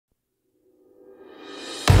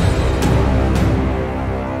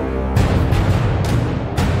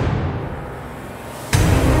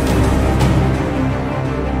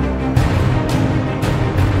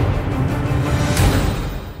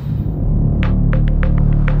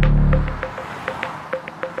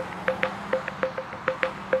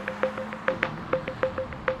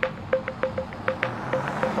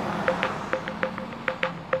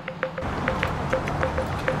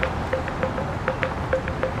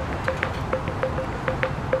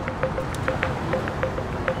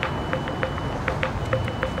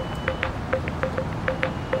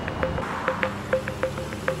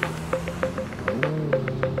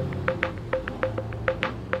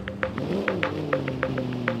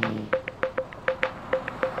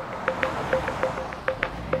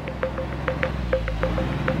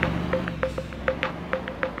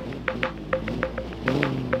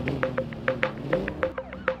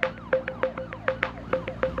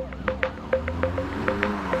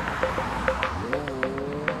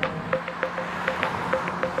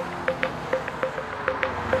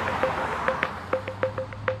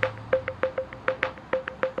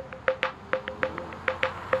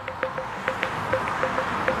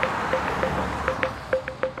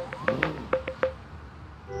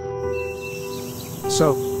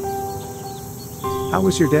So, how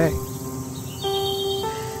was your day?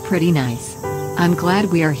 Pretty nice. I'm glad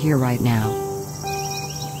we are here right now.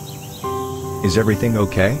 Is everything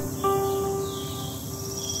okay?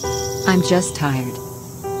 I'm just tired.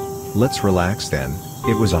 Let's relax then.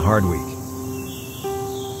 It was a hard week.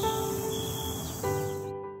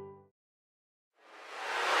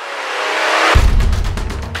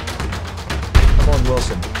 Come on,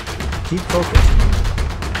 Wilson. Keep focused.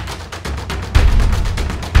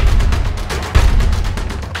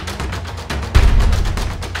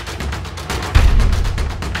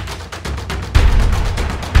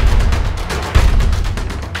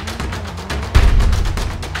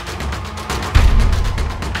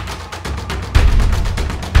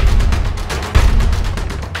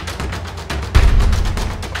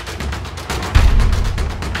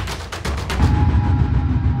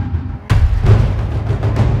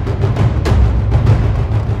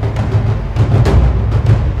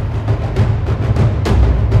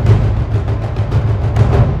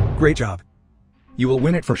 Great job. You will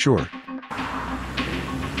win it for sure.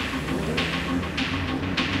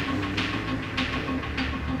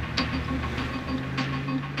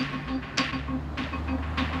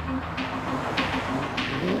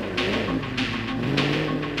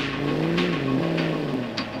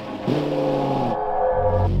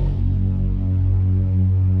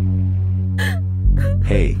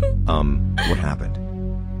 Hey, what happened?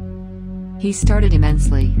 He started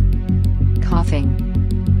immensely coughing,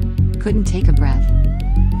 couldn't take a breath,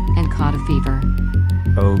 and caught a fever.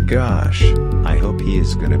 Oh gosh, I hope he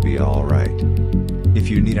is gonna be alright. If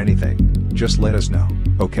you need anything, just let us know,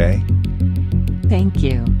 okay? Thank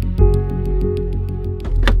you.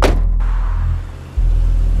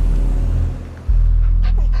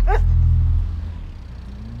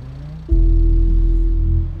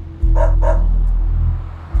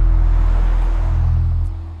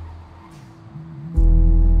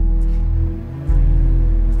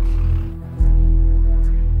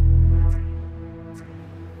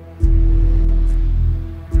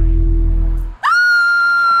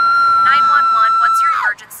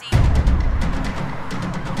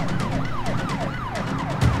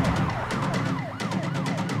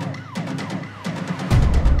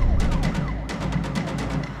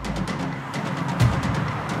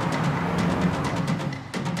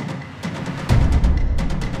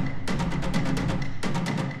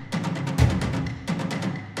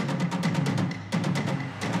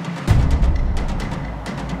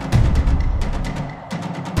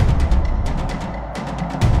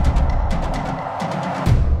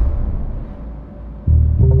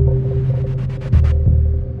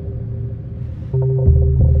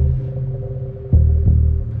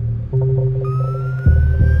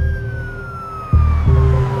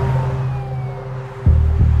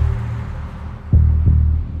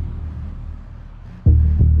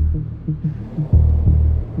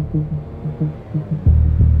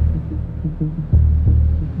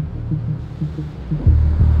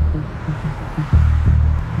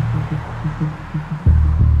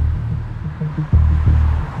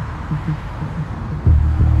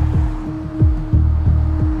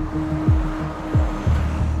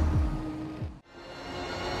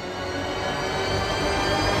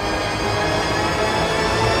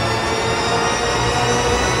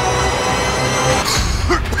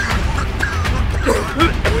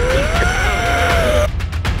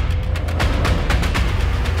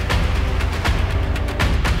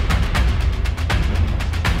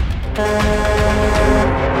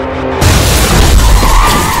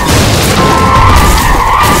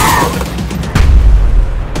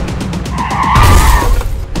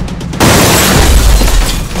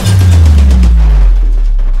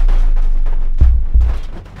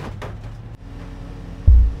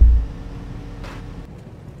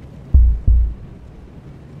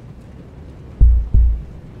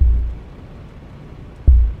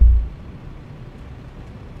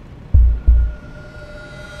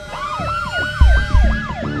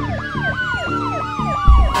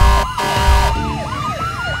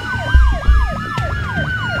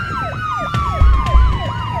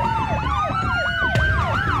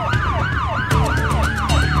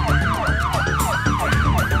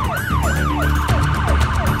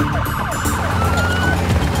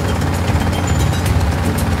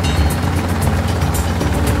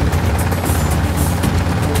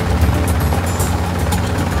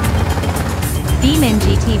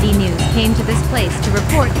 BeamNGTV News came to this place to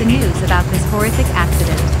report the news about this horrific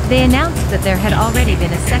accident. They announced that there had already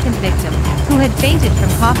been a second victim, who had fainted from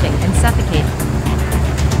coughing and suffocating.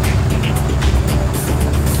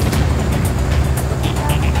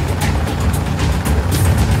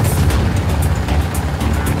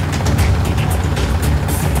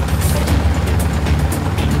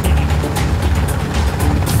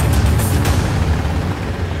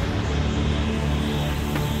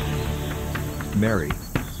 Mary.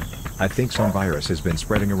 I think some virus has been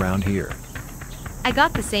spreading around here. I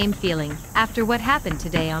got the same feeling after what happened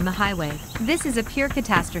today on the highway. This is a pure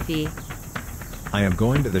catastrophe. I am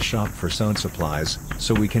going to the shop for some supplies,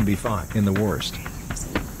 so we can be fine in the worst.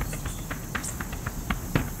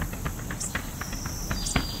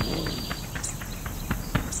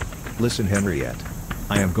 Listen, Henriette.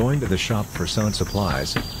 I am going to the shop for some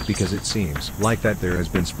supplies, because it seems like that there has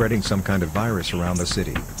been spreading some kind of virus around the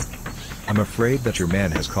city. I'm afraid that your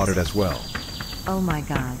man has caught it as well. Oh my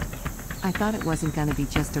god. I thought it wasn't gonna be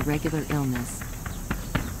just a regular illness.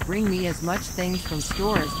 Bring me as much things from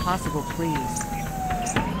store as possible, please.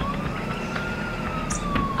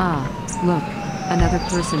 Ah, look. Another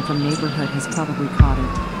person from neighborhood has probably caught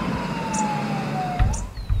it.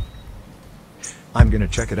 I'm gonna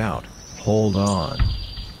check it out. Hold on.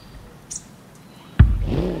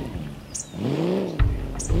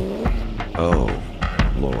 Oh,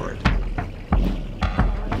 Lord.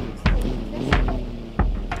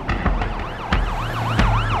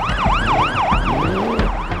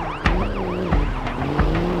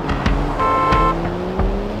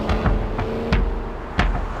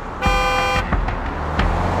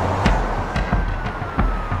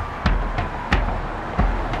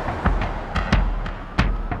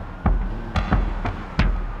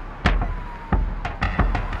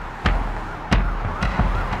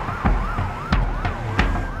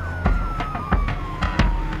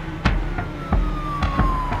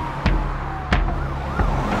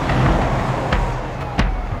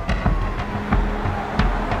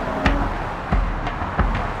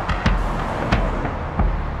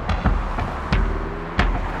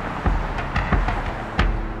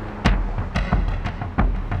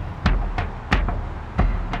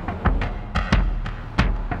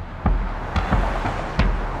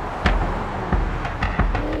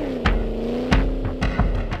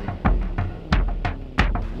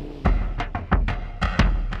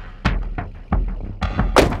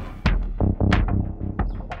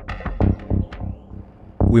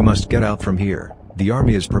 We must get out from here. The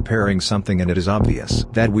army is preparing something and it is obvious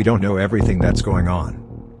that we don't know everything that's going on.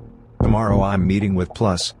 Tomorrow I'm meeting with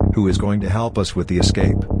Plus, who is going to help us with the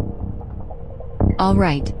escape.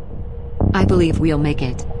 Alright. I believe we'll make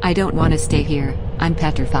it. I don't want to stay here. I'm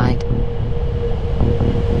petrified.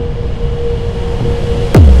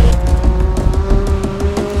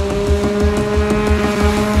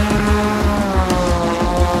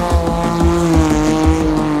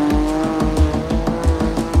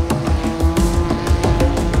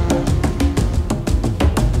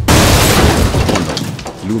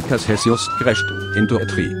 Lucas has just crashed into a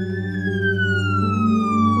tree.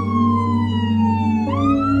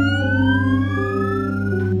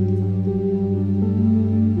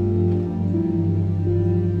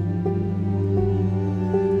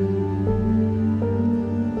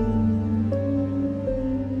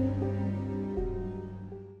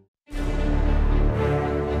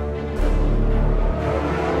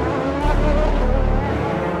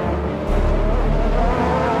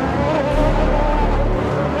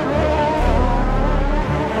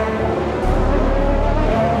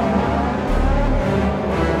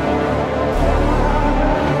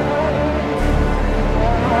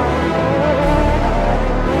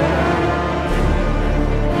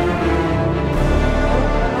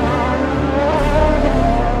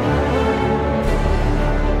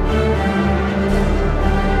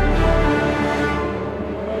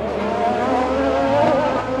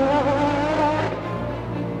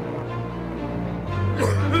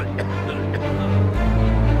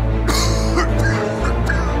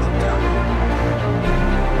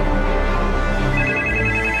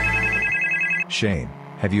 Shane,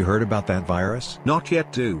 have you heard about that virus? Not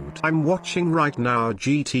yet, dude. I'm watching right now a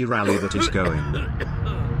GT rally that is going.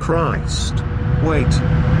 Christ. Wait.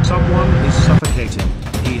 Someone is suffocating.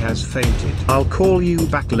 He has fainted. I'll call you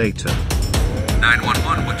back later.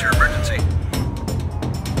 911, what's your emergency?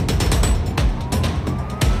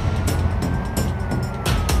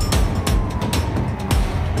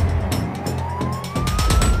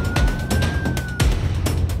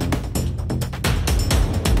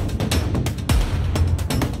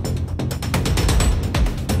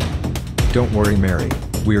 Don't worry, Mary.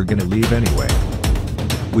 We are gonna leave anyway.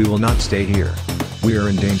 We will not stay here. We are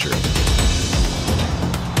endangered.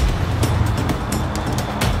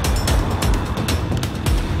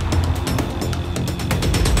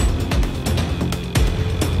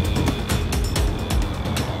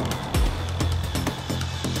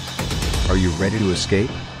 Are you ready to escape?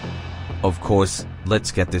 Of course,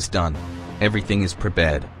 let's get this done. Everything is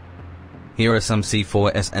prepared. Here are some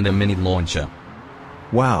C4s and a mini launcher.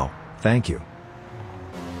 Wow, thank you.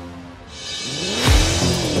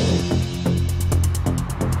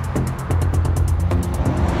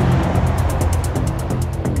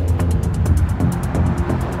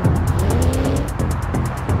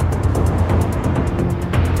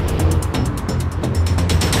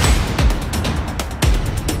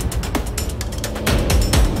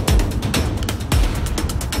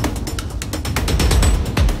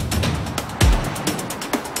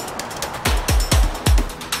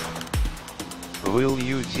 Will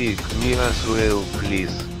you take me as well,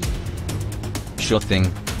 please? Sure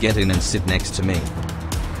thing, get in and sit next to me.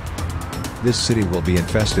 This city will be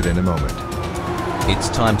infested in a moment. It's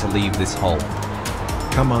time to leave this hole.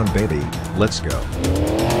 Come on baby, let's go.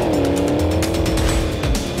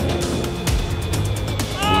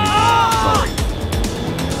 Sorry.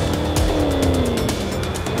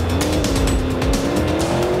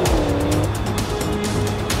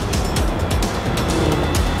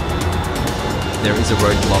 There is a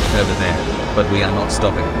roadblock over there, but we are not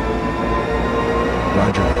stopping.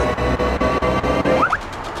 Roger that.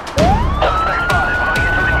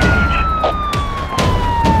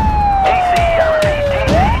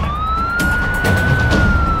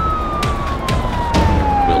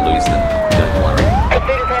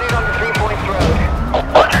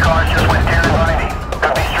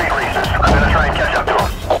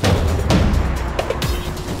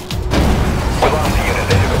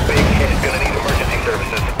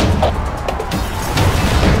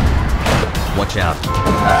 Watch out.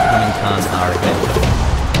 Upcoming cars are ahead.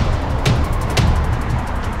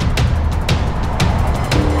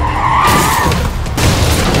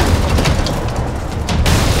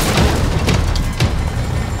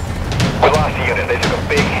 We lost the unit. They took a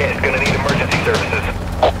big hit. Gonna need emergency services.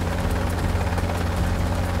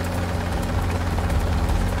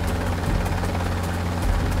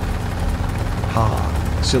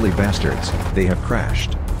 Ha! Silly bastards, they have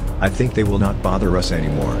crashed. I think they will not bother us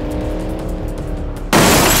anymore.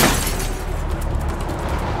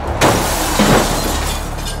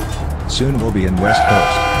 Soon we'll be in West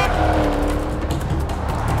Coast.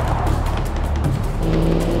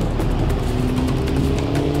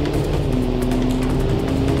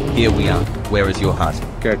 Here we are. Where is your hut?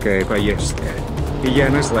 Какая поездка. Я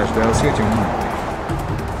наслаждался тюрьмой.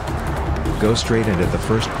 Go straight and at the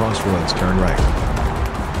first crossroads turn right.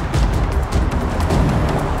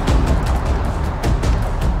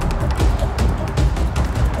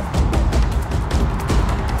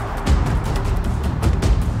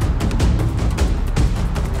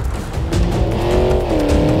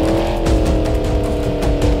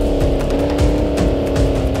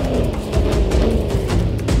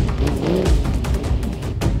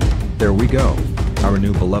 There we go. Our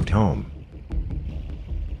new beloved home.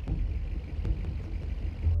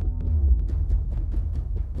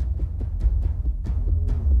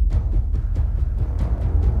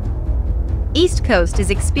 East Coast is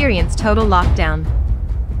experienced total lockdown.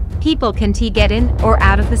 People can't get in or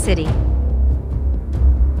out of the city.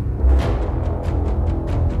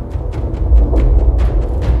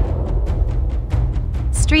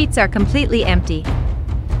 Streets are completely empty.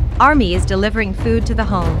 Army is delivering food to the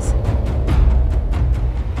homes.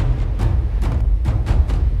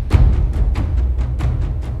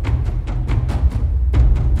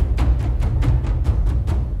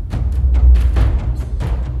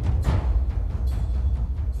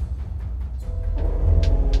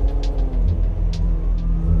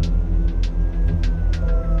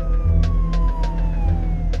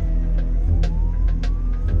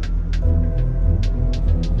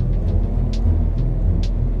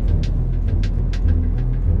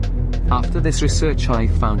 After this research I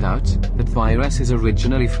found out that virus is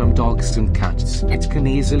originally from dogs and cats. It can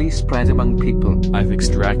easily spread among people. I've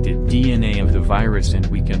extracted DNA of the virus and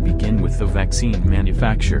we can begin with the vaccine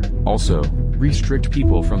manufacture. Also, restrict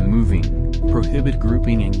people from moving, prohibit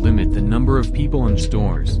grouping and limit the number of people in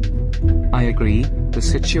stores. I agree, the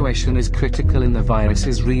situation is critical and the virus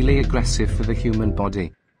is really aggressive for the human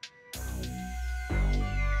body.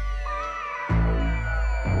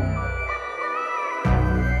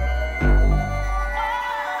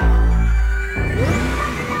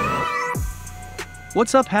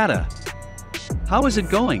 What's up, Hada? How is it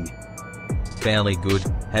going? Fairly good.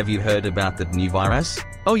 Have you heard about the new virus?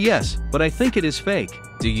 Oh yes, but I think it is fake.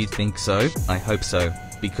 Do you think so? I hope so,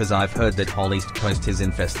 because I've heard that whole East Coast is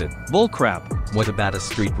infested. Bullcrap. What about a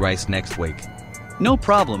street race next week? No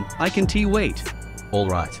problem, I can wait.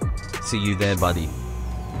 Alright. See you there, buddy.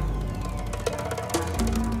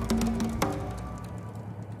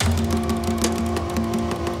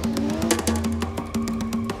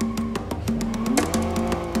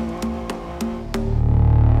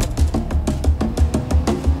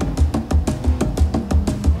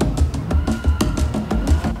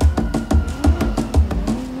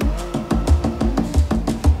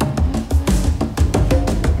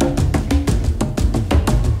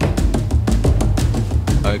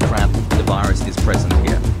 Oh crap, the virus is present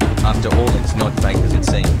here. After all, it's not fake as it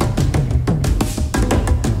seems.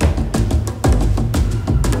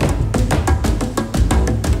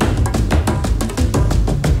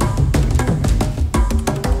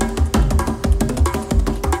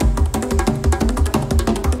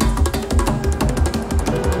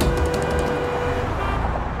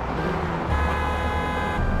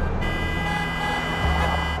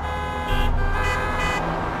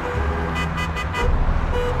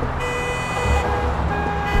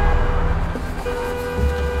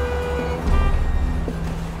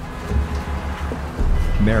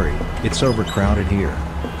 It's overcrowded here.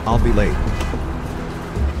 I'll be late.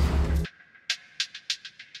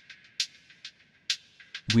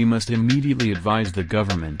 We must immediately advise the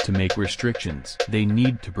government to make restrictions. They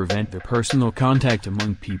need to prevent the personal contact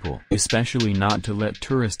among people, especially not to let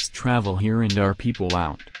tourists travel here and our people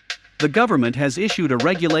out. The government has issued a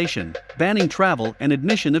regulation banning travel and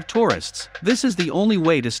admission of tourists. This is the only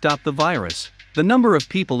way to stop the virus. The number of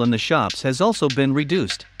people in the shops has also been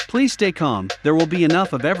reduced. Please stay calm, there will be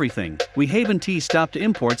enough of everything. We haven't stopped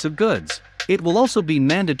imports of goods. It will also be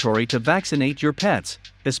mandatory to vaccinate your pets,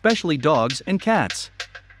 especially dogs and cats.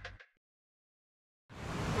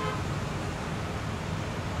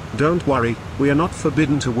 Don't worry, we are not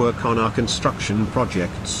forbidden to work on our construction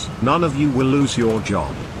projects. None of you will lose your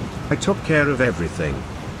job. I took care of everything.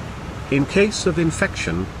 In case of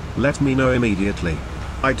infection, let me know immediately.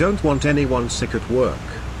 I don't want anyone sick at work.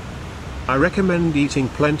 I recommend eating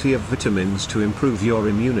plenty of vitamins to improve your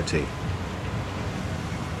immunity.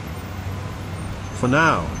 For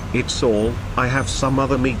now, it's all. I have some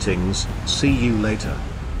other meetings. See you later.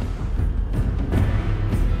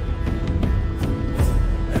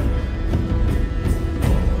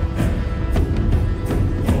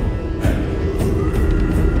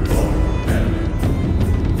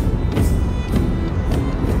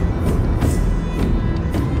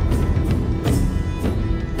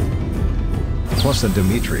 Plus and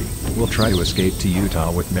Dimitri will try to escape to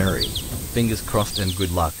Utah with Mary. Fingers crossed and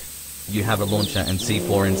good luck. You have a launcher and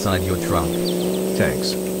C4 inside your trunk.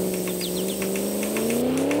 Thanks.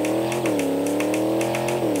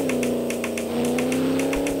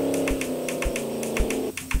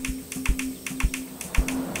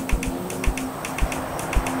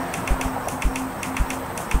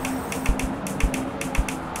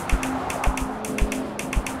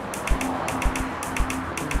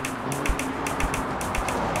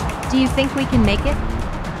 Do you think we can make it?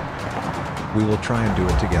 We will try and do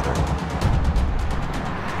it together.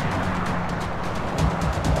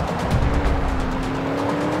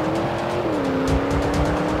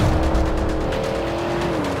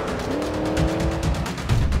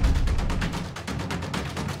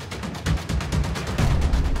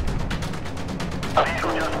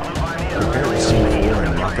 Prepare the C4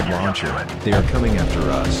 and rocket launcher. They are coming after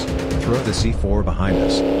us. Throw the C4 behind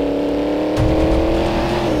us.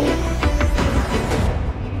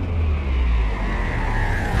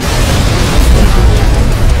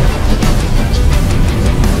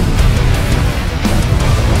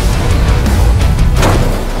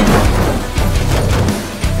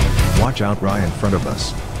 Watch out right in front of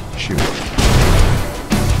us. Shoot.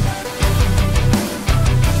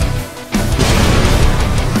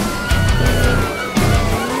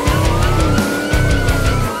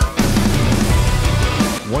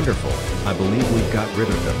 Wonderful. I believe we've got rid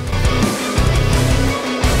of them.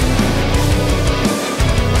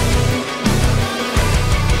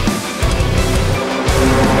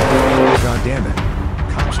 God damn it.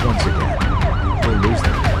 Cops once again. We'll lose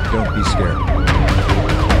them. Don't be scared.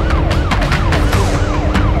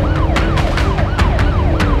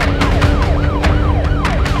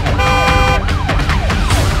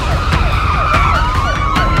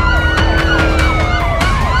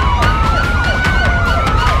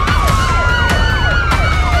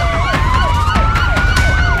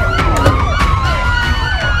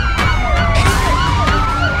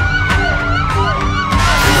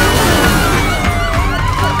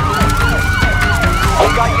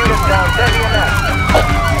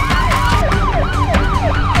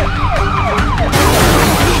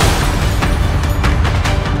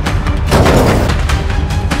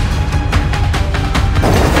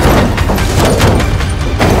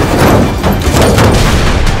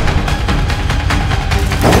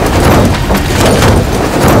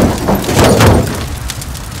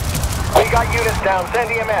 Down, send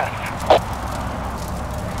EMS.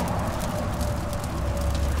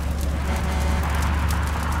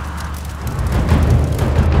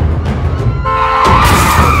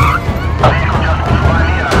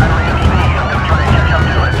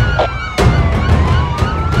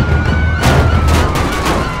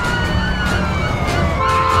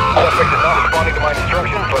 Suspect is not responding to my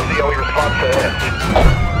instructions. Let's see how he responds to this.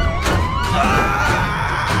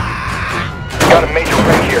 Got a major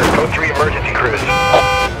wreck here. Code 3 emergency crews.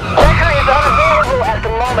 Wrecker is unavailable at the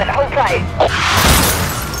moment. Hold tight.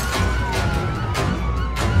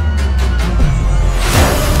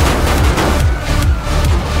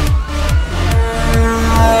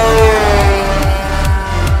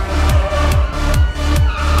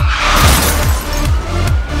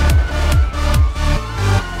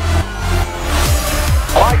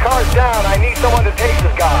 My car's down. I need someone to take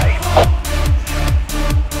this guy.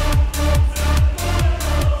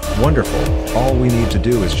 Wonderful, all we need to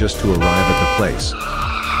do is just to arrive at the place.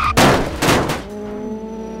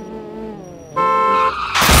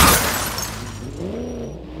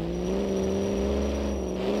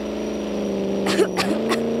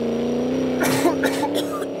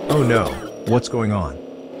 Oh no, what's going on?